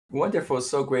Wonderful.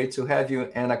 So great to have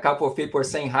you. And a couple of people are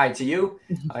saying hi to you.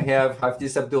 I have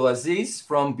Hafdiz Abdulaziz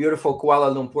from beautiful Kuala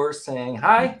Lumpur saying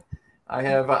hi. I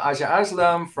have Aja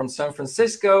Aslam from San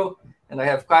Francisco. And I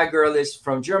have Kai Gerlich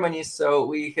from Germany. So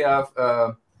we have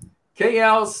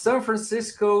KL, San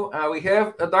Francisco. We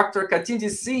have Dr. Katindi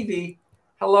Sivi.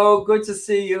 Hello, good to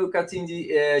see you,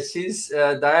 Katindi. She's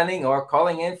dialing or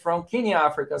calling in from Kenya,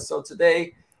 Africa. So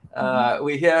today,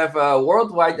 we have a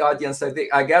worldwide audience.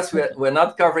 I guess we're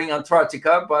not covering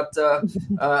Antarctica, but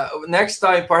next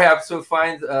time perhaps we'll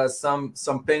find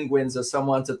some penguins or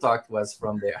someone to talk to us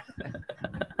from there.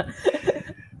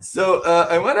 So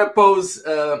I want to pose.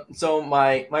 So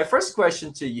my first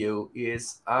question to you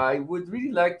is: I would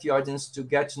really like the audience to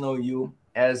get to know you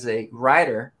as a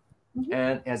writer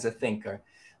and as a thinker.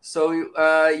 So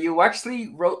you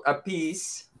actually wrote a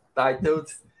piece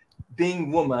titled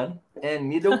 "Being Woman and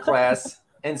Middle Class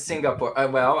in Singapore."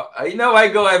 Well, I know I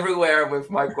go everywhere with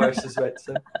my questions, but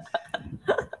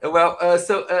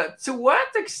to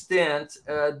what extent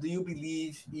do you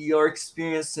believe your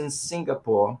experience in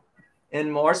Singapore,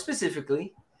 and more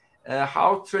specifically,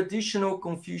 how traditional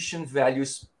Confucian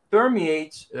values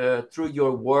permeate through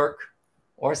your work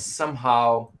or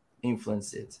somehow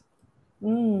influence it?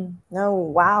 No,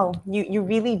 wow. You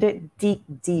really did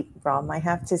deep, Rom. I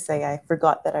have to say, I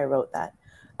forgot that I wrote that.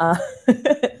 Uh,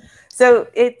 so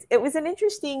it was an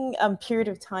interesting period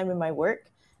of time in my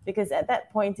work, because at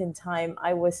that point in time,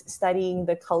 I was studying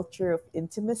the culture of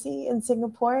intimacy in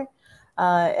Singapore.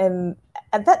 And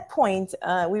at that point,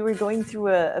 we were going through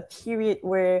a period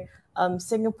where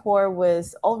Singapore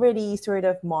was already sort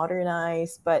of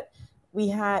modernized, but we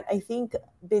had, I think,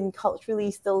 been culturally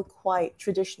still quite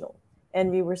traditional. And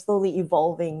we were slowly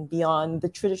evolving beyond the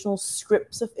traditional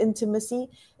scripts of intimacy.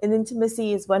 And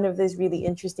intimacy is one of those really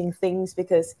interesting things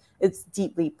because it's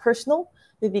deeply personal,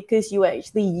 because you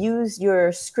actually use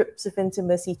your scripts of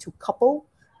intimacy to couple,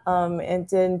 and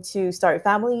then to start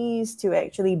families, to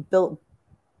actually build,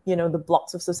 the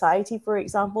blocks of society, for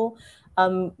example.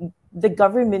 The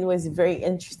government was very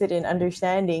interested in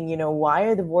understanding, why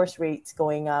are divorce rates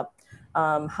going up?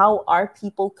 How are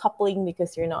people coupling,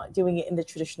 because you're not doing it in the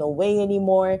traditional way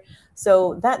anymore.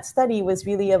 So that study was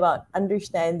really about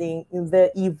understanding the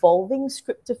evolving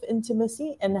script of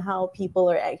intimacy and how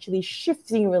people are actually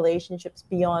shifting relationships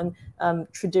beyond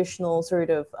traditional sort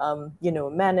of,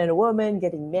 man and a woman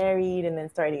getting married and then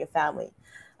starting a family.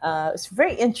 It's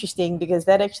very interesting because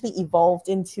that actually evolved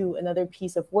into another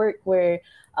piece of work where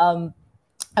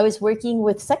I was working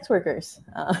with sex workers.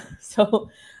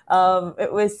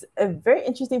 It was a very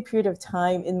interesting period of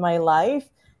time in my life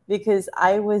because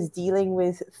I was dealing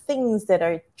with things that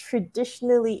are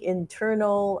traditionally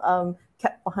internal,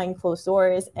 kept behind closed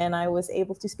doors, and I was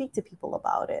able to speak to people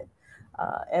about it.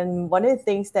 And one of the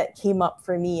things that came up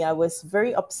for me, I was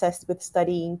very obsessed with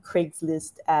studying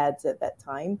Craigslist ads at that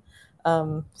time.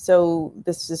 So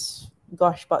this is,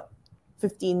 about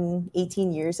 15,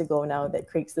 18 years ago now that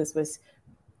Craigslist was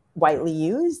widely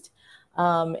used.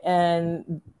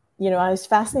 And I was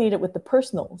fascinated with the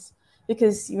personals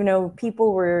because,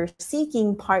 people were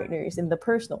seeking partners in the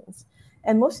personals.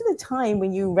 And most of the time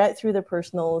when you read through the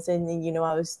personals and,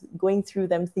 I was going through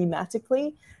them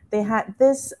thematically, they had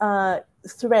this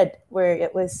thread where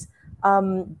it was,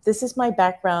 this is my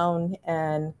background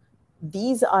and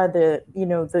these are the,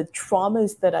 the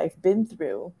traumas that I've been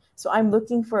through. So I'm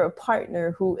looking for a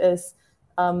partner who is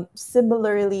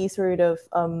similarly sort of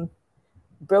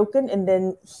broken and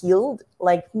then healed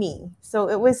like me. So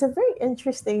it was a very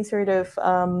interesting sort of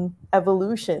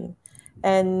evolution.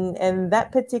 And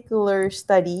that particular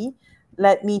study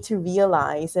led me to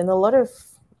realize, and a lot of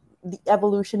the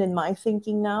evolution in my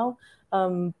thinking now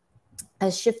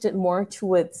has shifted more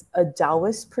towards a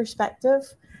Taoist perspective,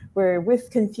 where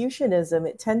with Confucianism,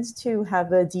 it tends to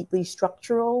have a deeply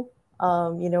structural,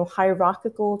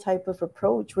 hierarchical type of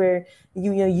approach where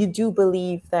you do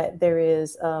believe that there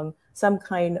is some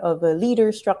kind of a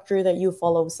leader structure that you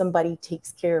follow. Somebody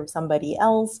takes care of somebody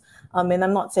else. And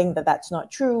I'm not saying that that's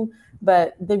not true,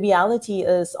 but the reality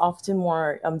is often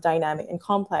more dynamic and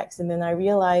complex. And then I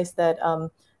realized that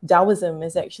Taoism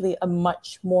is actually a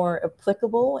much more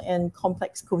applicable and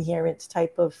complex, coherent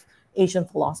type of Asian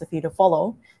philosophy to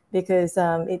follow, because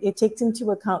it takes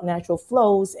into account natural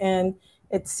flows, and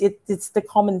it's the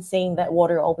common saying that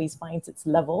water always finds its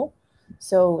level.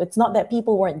 So it's not that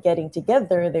people weren't getting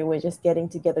together, they were just getting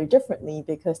together differently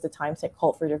because the times had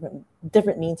called for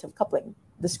different means of coupling.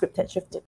 The script had shifted.